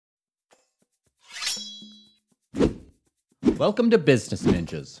Welcome to Business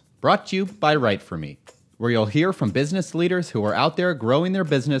Ninjas, brought to you by Write For Me, where you'll hear from business leaders who are out there growing their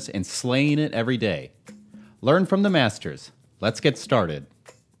business and slaying it every day. Learn from the masters. Let's get started.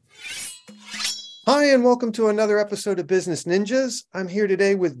 Hi, and welcome to another episode of Business Ninjas. I'm here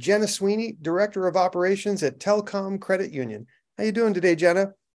today with Jenna Sweeney, Director of Operations at TelComm Credit Union. How you doing today,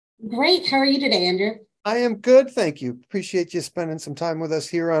 Jenna? Great. How are you today, Andrew? I am good, thank you. Appreciate you spending some time with us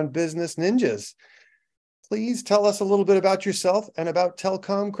here on Business Ninjas. Please tell us a little bit about yourself and about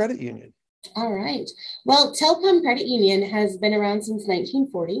TelComm Credit Union. All right. Well, TelComm Credit Union has been around since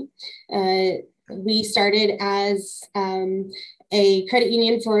 1940. We started as a credit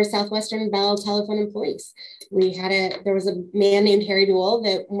union for Southwestern Bell Telephone employees. There was a man named Harry Duell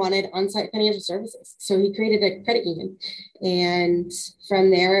that wanted on-site financial services. So he created a credit union. And from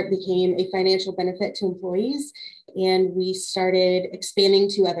there, it became a financial benefit to employees. And we started expanding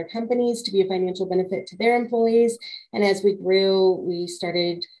to other companies to be a financial benefit to their employees. And as we grew, we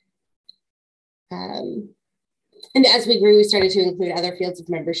started to include other fields of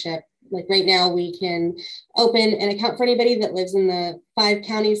membership. Like right now, we can open an account for anybody that lives in the 5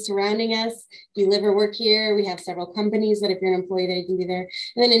 counties surrounding us. If you live or work here, we have several companies that if you're an employee, they can be there.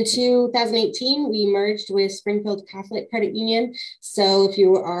 And then in 2018, we merged with Springfield Catholic Credit Union. So if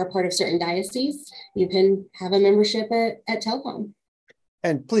you are a part of certain dioceses, you can have a membership at TelComm.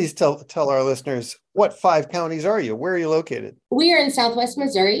 And please tell our listeners, what 5 counties are you? Where are you located? We are in Southwest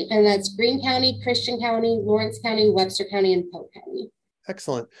Missouri, and that's Greene County, Christian County, Lawrence County, Webster County, and Polk County.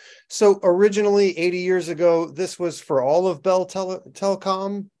 Excellent. So originally, 80 years ago, this was for all of Bell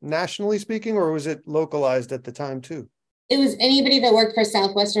Telecom, nationally speaking, or was it localized at the time too? It was anybody that worked for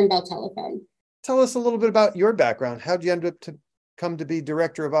Southwestern Bell Telephone. Tell us a little bit about your background. How did you end up to come to be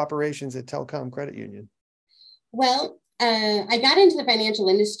Director of Operations at TelComm Credit Union? Well, I got into the financial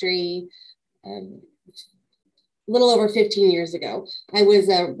industry a little over 15 years ago. I was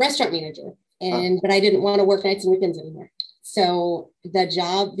a restaurant manager, but I didn't want to work nights and weekends anymore. So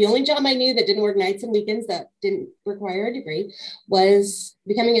the only job I knew that didn't work nights and weekends that didn't require a degree was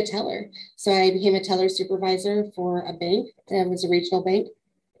becoming a teller. So I became a teller supervisor for a bank. It was a regional bank.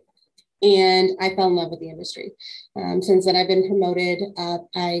 And I fell in love with the industry. Since then, I've been promoted up.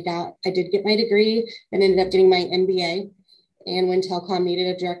 I did get my degree and ended up getting my MBA. And when TelComm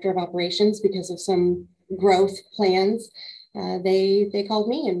needed a director of operations because of some growth plans, they called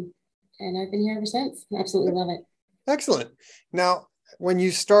me, and I've been here ever since. Absolutely love it. Excellent. Now, when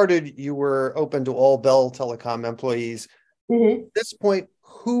you started, you were open to all Bell Telecom employees. Mm-hmm. At this point,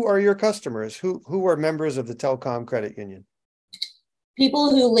 who are your customers? Who are members of the TelComm Credit Union?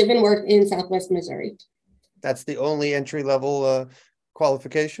 People who live and work in Southwest Missouri. That's the only entry-level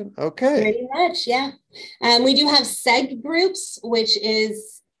qualification? Okay. Pretty much, yeah. We do have SEG groups, which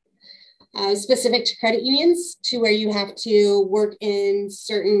is specific to credit unions, to where you have to work in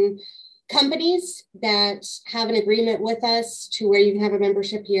certain companies that have an agreement with us to where you can have a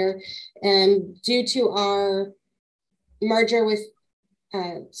membership here. Due to our merger with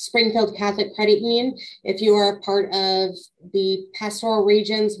Springfield Catholic Credit Union, if you are a part of the pastoral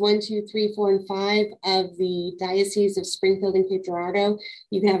regions 1, 2, 3, 4, and 5 of the Diocese of Springfield and Cape Girardeau,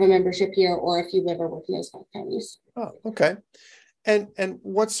 you can have a membership here, or if you live or work in those 5 counties. Oh, okay. And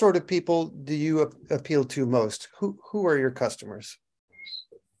what sort of people do you appeal to most? Who are your customers?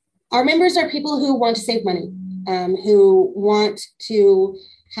 Our members are people who want to save money, who want to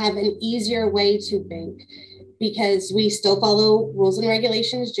have an easier way to bank, because we still follow rules and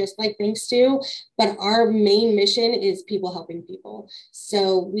regulations just like banks do, but our main mission is people helping people.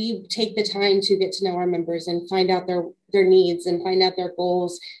 So we take the time to get to know our members and find out their needs and find out their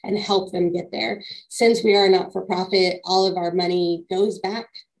goals and help them get there. Since we are not-for-profit, all of our money goes back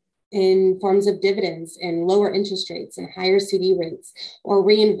in forms of dividends and lower interest rates and higher CD rates or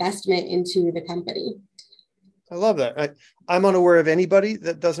reinvestment into the company. I love that. I'm unaware of anybody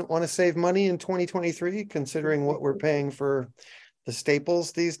that doesn't want to save money in 2023, considering what we're paying for the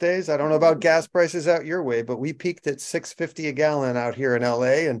staples these days. I don't know about gas prices out your way, but we peaked at $6.50 a gallon out here in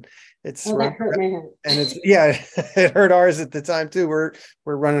LA, and that hurt my heart. And it hurt ours at the time too. We're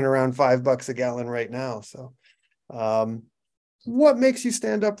running around $5 a gallon right now. So, what makes you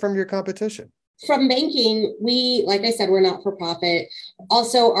stand up from your competition? From banking, like I said, we're not for profit.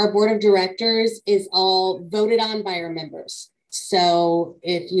 Also, our board of directors is all voted on by our members. So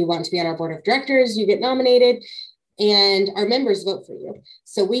if you want to be on our board of directors, you get nominated and our members vote for you.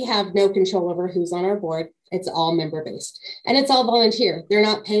 So we have no control over who's on our board. It's all member based and it's all volunteer. They're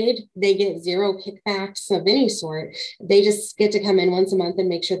not paid. They get zero kickbacks of any sort. They just get to come in once a month and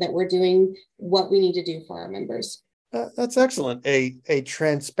make sure that we're doing what we need to do for our members. That's excellent. A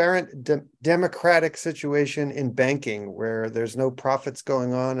transparent, democratic situation in banking where there's no profits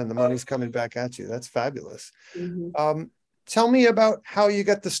going on and the money's coming back at you. That's fabulous. Mm-hmm. Tell me about how you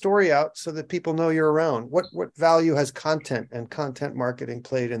get the story out so that people know you're around. What value has content and content marketing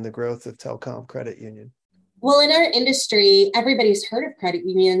played in the growth of TelComm Credit Union? Well, in our industry, everybody's heard of credit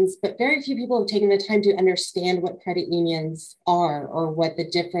unions, but very few people have taken the time to understand what credit unions are or what the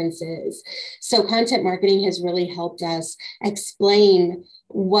difference is. So content marketing has really helped us explain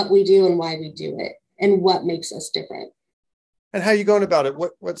what we do and why we do it and what makes us different. And how are you going about it?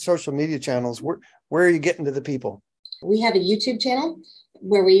 What social media channels? Where are you getting to the people? We have a YouTube channel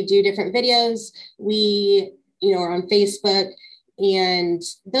where we do different videos. We, are on Facebook, and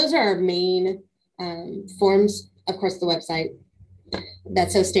those are our main forms. Of course, the website.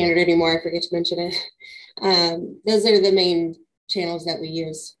 That's so standard anymore. I forget to mention it. Those are the main channels that we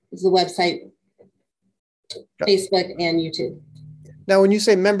use. Is the website, Facebook, and YouTube. Now, when you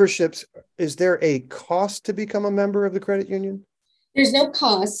say memberships, is there a cost to become a member of the credit union? There's no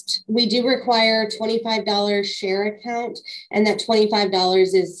cost. We do require $25 share account, and that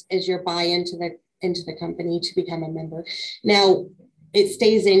 $25 is your buy-in into the company to become a member. Now, it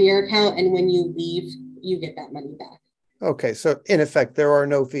stays in your account, and when you leave, you get that money back. Okay, so in effect, there are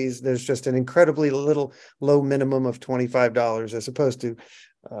no fees. There's just an incredibly low minimum of $25, as opposed to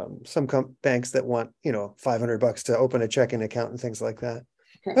some banks that want $500 to open a checking account and things like that.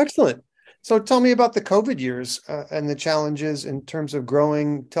 Correct. Excellent. So tell me about the COVID years and the challenges in terms of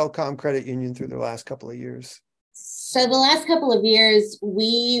growing TelComm Credit Union through the last couple of years. So the last couple of years,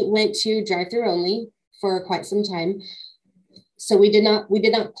 we went to drive-through only for quite some time. So we did not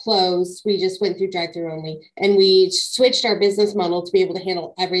close. We just went through drive-through only, and we switched our business model to be able to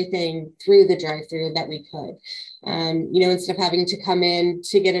handle everything through the drive-through that we could. Instead of having to come in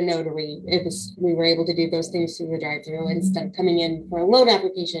to get a notary, we were able to do those things through the drive-through instead of coming in for a loan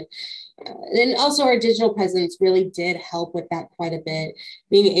application. And also our digital presence really did help with that quite a bit.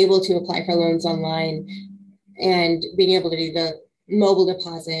 Being able to apply for loans online and being able to do the mobile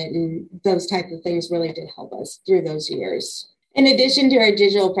deposit and those types of things really did help us through those years. In addition to our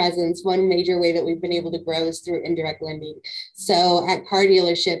digital presence, one major way that we've been able to grow is through indirect lending. So at car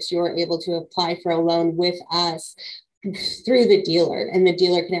dealerships, you're able to apply for a loan with us through the dealer, and the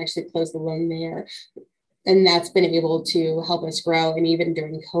dealer can actually close the loan there. And that's been able to help us grow. And even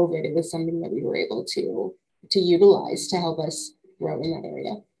during COVID, it was something that we were able to utilize to help us grow in that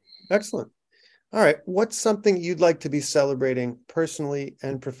area. Excellent. All right. What's something you'd like to be celebrating personally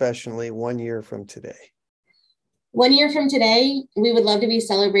and professionally 1 year from today? 1 year from today, we would love to be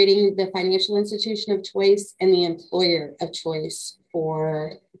celebrating the financial institution of choice and the employer of choice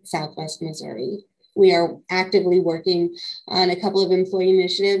for Southwest Missouri. We are actively working on a couple of employee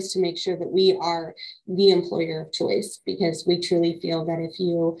initiatives to make sure that we are the employer of choice, because we truly feel that if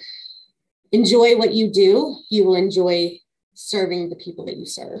you enjoy what you do, you will enjoy serving the people that you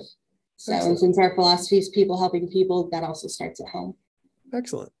serve. So, and since our philosophy is people helping people, that also starts at home.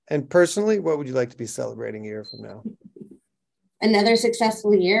 Excellent. And personally, what would you like to be celebrating a year from now? Another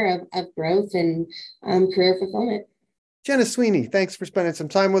successful year of growth and career fulfillment. Jenna Sweeney, thanks for spending some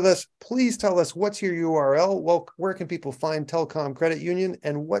time with us. Please tell us, what's your URL? Well, where can people find TelComm Credit Union,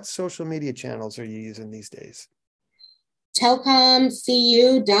 and what social media channels are you using these days?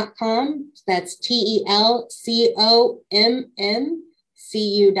 TelCommCU.com. That's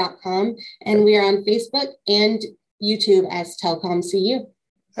TelCommCU.com. And we are on Facebook and YouTube as TelComm CU.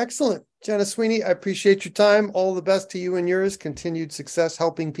 Excellent. Jenna Sweeney, I appreciate your time. All the best to you and yours. Continued success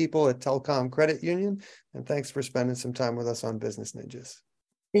helping people at TelComm Credit Union. And thanks for spending some time with us on Business Ninjas.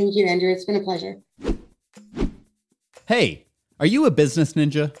 Thank you, Andrew. It's been a pleasure. Hey, are you a business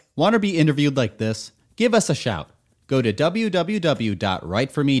ninja? Want to be interviewed like this? Give us a shout. Go to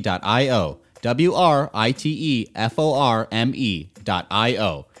www.writeforme.io,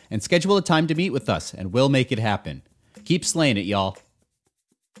 WRITEFORME.io, and schedule a time to meet with us, and we'll make it happen. Keep slaying it, y'all.